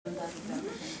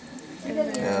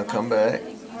Now come back.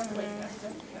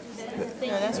 No,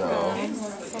 that's wrong.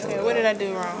 Okay, what did I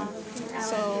do wrong?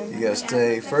 So you gotta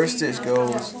stay. First stitch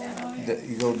goes.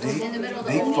 You go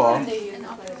deep fall.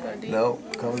 No,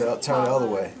 come down, turn the other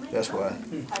way. That's why.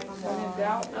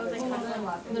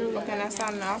 Okay, that's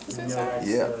on the opposite side?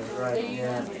 Yeah.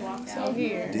 So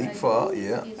here. Deep fall,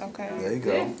 yeah. Okay. There you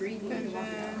go. And then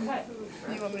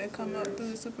you want me to come up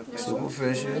through the superficial?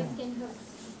 Superficial.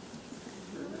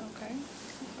 Okay.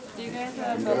 Do you guys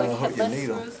have You like unhook your headless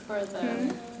needle. screws for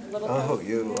the little Unhook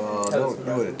you. Don't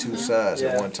do it at two sides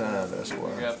at one time. That's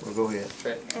why. Well, go ahead.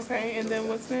 Okay, and then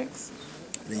what's next?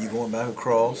 Then you're going back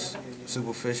across.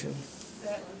 Superficial.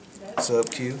 Sub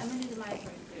Q.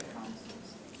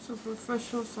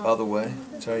 Superficial. Other way.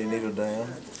 Turn your needle down.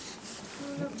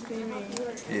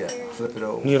 Yeah. Flip it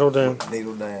over. Needle down.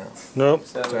 Needle down. Nope.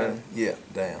 Turn. Yeah.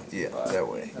 Down. Yeah. That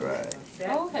way. Right.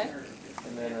 Oh, okay.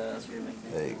 And then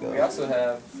There you we go. also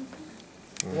have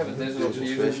a digital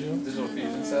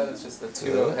fusion set. It's just the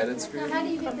two headed screw. How do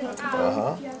you get this out?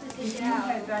 Uh-huh. You have to dig it out.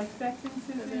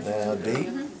 Now deep.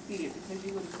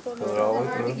 Pull it all the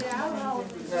way through. No,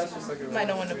 it's just like a Might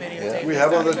don't want to videotape. Yeah. We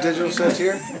have other digital sets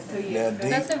here. Now deep.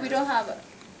 That's it. We don't have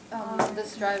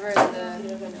this driver and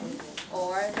the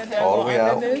or. All the way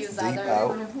out. Use Deep other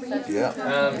out. sets. Yeah.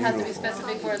 It has to be Beautiful.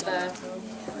 specific for the.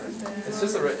 It's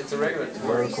just it's a regular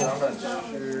tool, so I'm not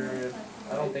sure.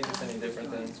 I don't think it's any different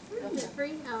than. It's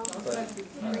free now.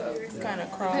 Kind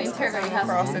of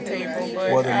cross the table,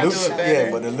 but Well, the I do loops, it better.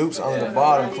 yeah, but the loops on the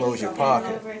bottom close your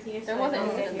pocket. There was an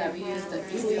incident that we used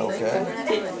it. Okay.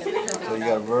 So you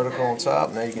got a vertical on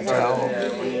top. Now you can towel.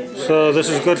 So this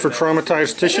is good for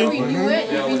traumatized tissue? We knew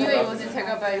it was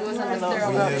integral, but it wasn't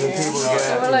sterile.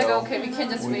 So we're like, okay, we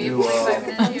can't just wait 45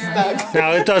 minutes here.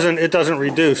 Now it doesn't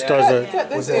reduce, does it?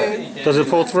 What's that? Does it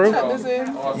pull through?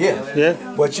 Yeah.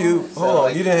 Yeah. But you hold on.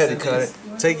 You didn't have to cut it.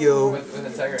 Take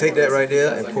that right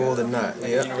there and pull the knot.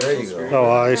 Yeah. There you go.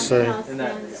 Oh, I see. And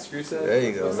that screw set. There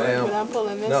you go. But Now. I'm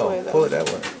pulling this way No. though. Pull it that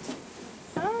way.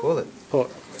 Pull it. Pull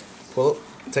it. Pull it.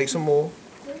 Take some more.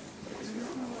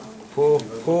 Pull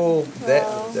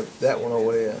that one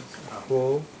over there.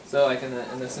 Pull. So like in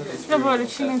the simple screw. Yeah, but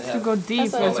she needs to go deep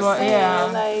That's what as I'm well. saying. Yeah.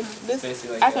 Like this,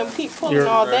 Basically like I can keep pulling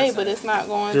all day, but it's not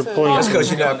going You're to. pulling- That's because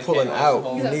you're not pulling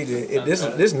out. You need to.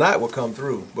 This knot will come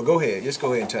through. But go ahead. Just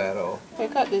go ahead and tie it off. Okay,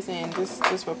 cut this in just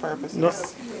for purposes. No.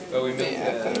 But we make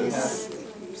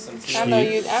some I know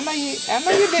you did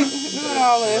doing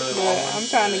all this, but I'm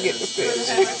trying to get the stitch.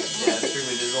 yeah,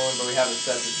 extremely digital one, but we have a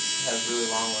set that has really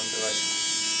long ones that like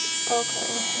Okay.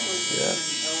 Yeah.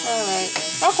 All right.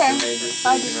 Okay. major, so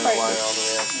I'll you just can run a wire practice. all the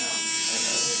way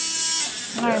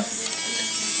up.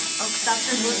 Nice.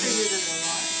 Dr. Butcher uses a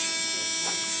lot.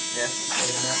 Yeah.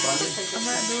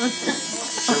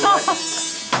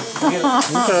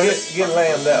 Get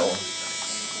lamb that one.